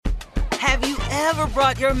Have you ever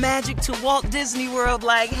brought your magic to Walt Disney World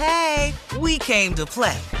like, hey, we came to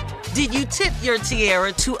play? Did you tip your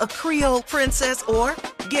tiara to a Creole princess or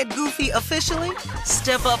get goofy officially?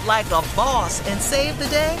 Step up like a boss and save the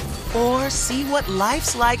day? Or see what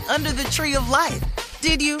life's like under the tree of life?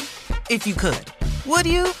 Did you? If you could. Would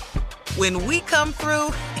you? When we come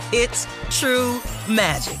through, it's true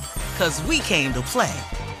magic. 'Cause we came to play.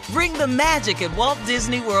 Bring the magic at Walt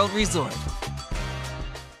Disney World Resort.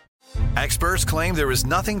 Experts claim there is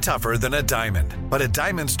nothing tougher than a diamond. But at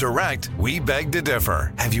Diamonds Direct, we beg to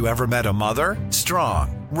differ. Have you ever met a mother?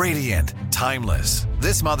 Strong, radiant, timeless.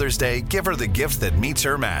 This Mother's Day, give her the gift that meets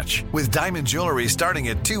her match. With diamond jewelry starting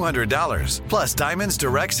at $200. Plus Diamonds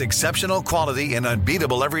Direct's exceptional quality and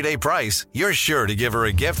unbeatable everyday price, you're sure to give her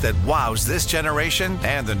a gift that wows this generation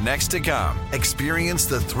and the next to come. Experience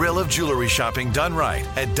the thrill of jewelry shopping done right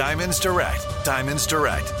at Diamonds Direct. Diamonds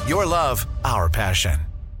Direct. Your love, our passion.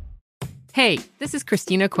 Hey, this is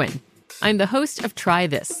Christina Quinn. I'm the host of Try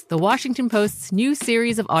This, the Washington Post's new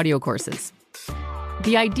series of audio courses.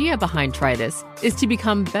 The idea behind Try This is to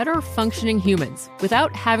become better functioning humans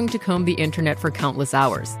without having to comb the internet for countless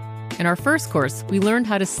hours. In our first course, we learned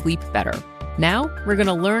how to sleep better. Now, we're going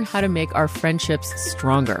to learn how to make our friendships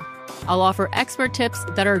stronger. I'll offer expert tips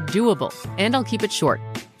that are doable, and I'll keep it short.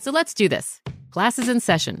 So let's do this. Class is in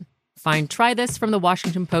session. Find Try This from the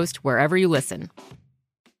Washington Post wherever you listen.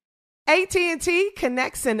 AT&T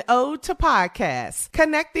connects an ode to podcasts.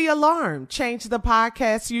 Connect the alarm. Change the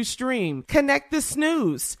podcast you stream. Connect the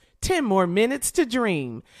snooze. 10 more minutes to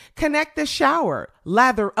dream. Connect the shower.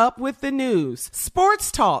 Lather up with the news.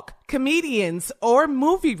 Sports talk, comedians, or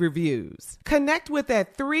movie reviews. Connect with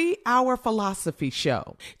that 3-hour philosophy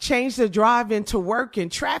show. Change the drive into work in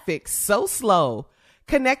traffic so slow.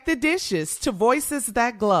 Connect the dishes to voices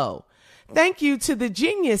that glow. Thank you to the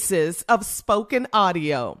geniuses of spoken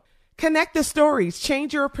audio. Connect the stories,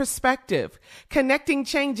 change your perspective. Connecting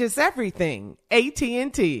changes everything.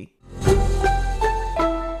 AT&T.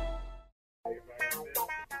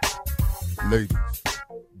 Ladies,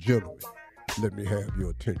 gentlemen, let me have your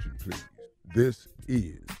attention, please. This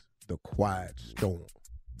is The Quiet Storm.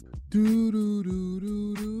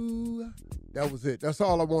 Do-do-do-do-do. That was it. That's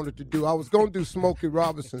all I wanted to do. I was going to do Smokey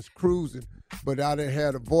Robinson's Cruising, but I didn't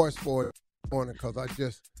have a voice for it on it because I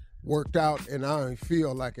just worked out and I don't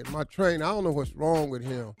feel like it. My trainer, I don't know what's wrong with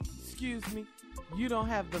him. Excuse me, you don't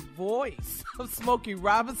have the voice of Smokey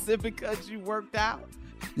Robinson because you worked out?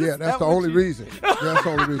 Yeah, that's the only reason. Yeah, that's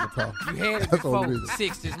the only reason, Carl. You had it before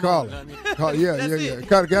 6 this morning.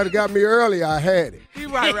 Yeah. Got me early, I had it. You're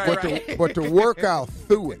right. But to work out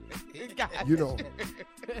through it, you know.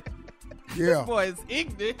 Yeah. This boy is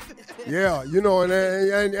ignorant. Yeah, you know,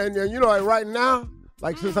 and you know, like right now,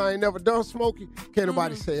 like since I ain't never done Smokey, can't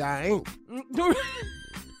nobody say I ain't.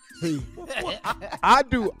 See, I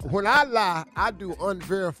do, when I lie, I do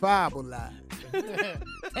unverifiable lies.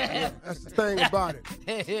 Yeah, that's the thing about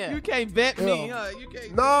it. Yeah. You can't vet me, huh?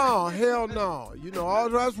 No, hell no. You know,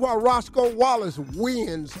 that's why Roscoe Wallace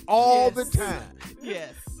wins all the time.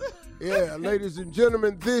 Yes. Yeah, ladies and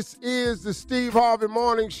gentlemen, this is the Steve Harvey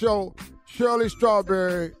Morning Show. Shirley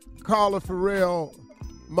Strawberry, Carla Farrell,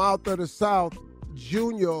 Mouth of the South,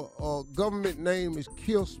 Junior, government name is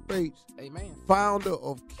Kill Spates. Amen. Founder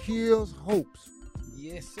of Kills Hopes.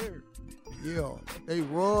 Yes, sir. Yeah, they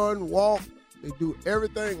run, walk, they do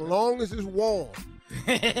everything long as it's warm.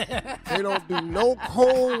 They don't do no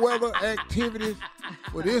cold weather activities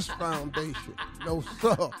for this foundation. No,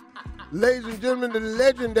 sir. Ladies and gentlemen, the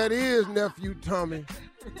legend that is Nephew Tommy.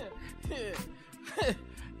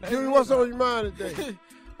 Junior, what's on your mind today?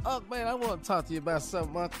 Man, I want to talk to you about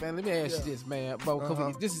something, man. Let me ask you this, man.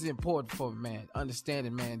 This is important for me, man.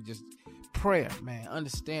 Understanding, man, just prayer, man.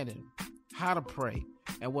 Understanding how to pray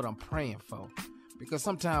and what I'm praying for. Because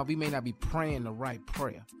sometimes we may not be praying the right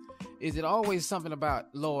prayer. Is it always something about,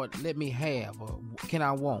 Lord, let me have, or can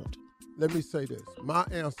I want? Let me say this. My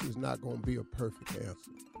answer is not going to be a perfect answer.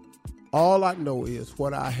 All I know is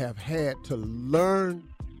what I have had to learn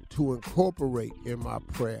to incorporate in my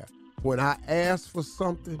prayer. When I ask for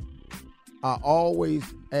something, I always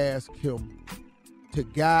ask him to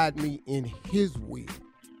guide me in his will.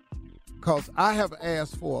 Because I have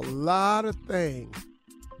asked for a lot of things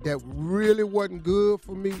that really wasn't good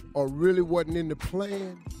for me or really wasn't in the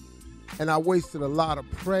plan. And I wasted a lot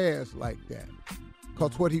of prayers like that.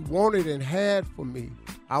 Because what he wanted and had for me,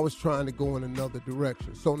 I was trying to go in another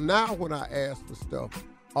direction. So now when I ask for stuff,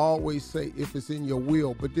 I always say, if it's in your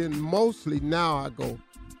will. But then mostly now I go,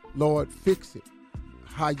 Lord, fix it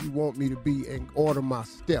how you want me to be and order my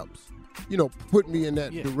steps. You know, put me in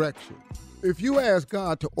that direction. If you ask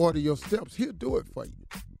God to order your steps, he'll do it for you.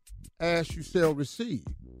 ask, you shall receive.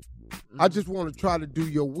 I just want to try to do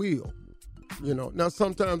your will. Now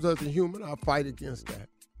sometimes as a human, I fight against that,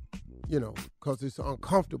 because it's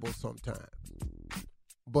uncomfortable sometimes.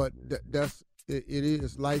 But it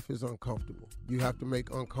is, life is uncomfortable. You have to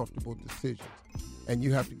make uncomfortable decisions. And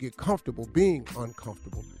you have to get comfortable being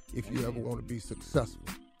uncomfortable if you ever want to be successful.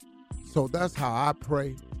 So that's how I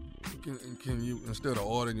pray. Can you, instead of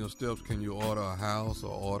ordering your steps, can you order a house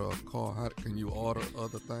or order a car? Can you order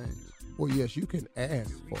other things? Well, yes, you can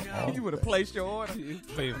ask for all. You would have placed your order.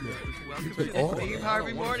 Welcome to the Steve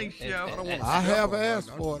Harvey Morning Show. I have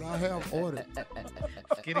asked for it. I have ordered.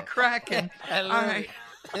 Get it cracking. All right.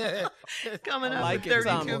 Coming up in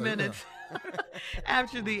 32 minutes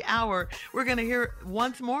after the hour, we're going to hear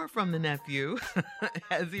once more from the nephew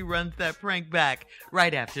as he runs that prank back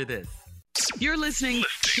right after this. You're listening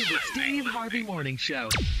to the Steve Harvey Morning Show.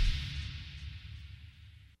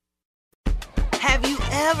 Have you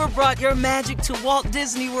ever brought your magic to Walt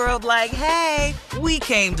Disney World like, hey, we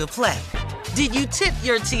came to play? Did you tip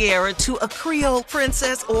your tiara to a Creole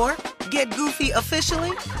princess or get goofy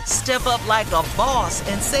officially? Step up like a boss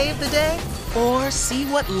and save the day? Or see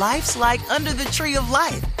what life's like under the tree of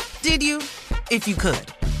life? Did you? If you could.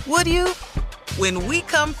 Would you? When we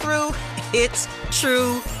come through, it's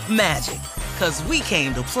true magic. 'Cause we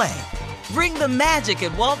came to play. Bring the magic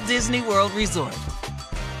at Walt Disney World Resort.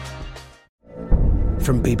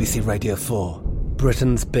 From BBC Radio 4,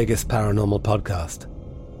 Britain's biggest paranormal podcast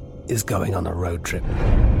is going on a road trip.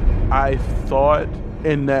 I thought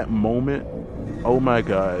in that moment, oh my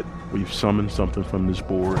God, we've summoned something from this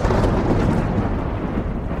board.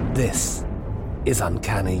 This is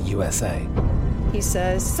Uncanny USA. He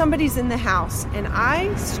says, somebody's in the house, and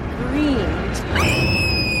I screamed.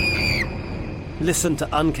 Listen to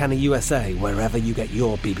Uncanny USA wherever you get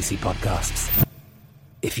your BBC podcasts,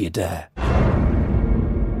 if you dare.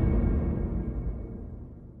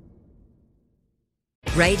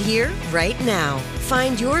 Right here, right now.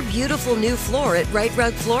 Find your beautiful new floor at Right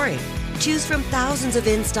Rug Flooring. Choose from thousands of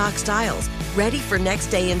in-stock styles, ready for next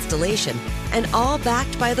day installation, and all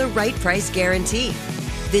backed by the right price guarantee.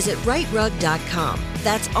 Visit rightrug.com.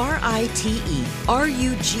 That's RITERUG.com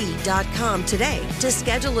today to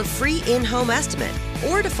schedule a free in-home estimate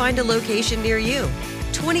or to find a location near you.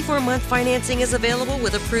 24-month financing is available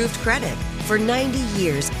with approved credit. For 90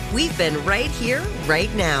 years, we've been right here,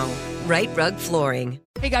 right now. Right Rug Flooring.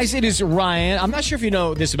 Hey guys, it is Ryan. I'm not sure if you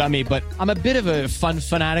know this about me, but I'm a bit of a fun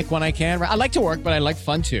fanatic when I can. I like to work, but I like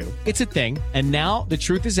fun too. It's a thing. And now the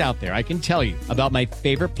truth is out there. I can tell you about my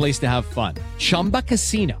favorite place to have fun. Chumba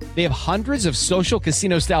Casino. They have hundreds of social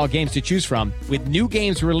casino style games to choose from with new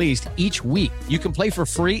games released each week. You can play for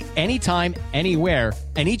free anytime, anywhere.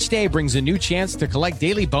 And each day brings a new chance to collect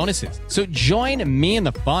daily bonuses. So join me in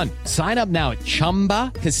the fun. Sign up now at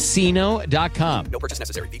ChumbaCasino.com. No purchase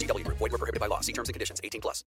necessary. VGW Group. Void where prohibited by law. See terms and conditions. 18+.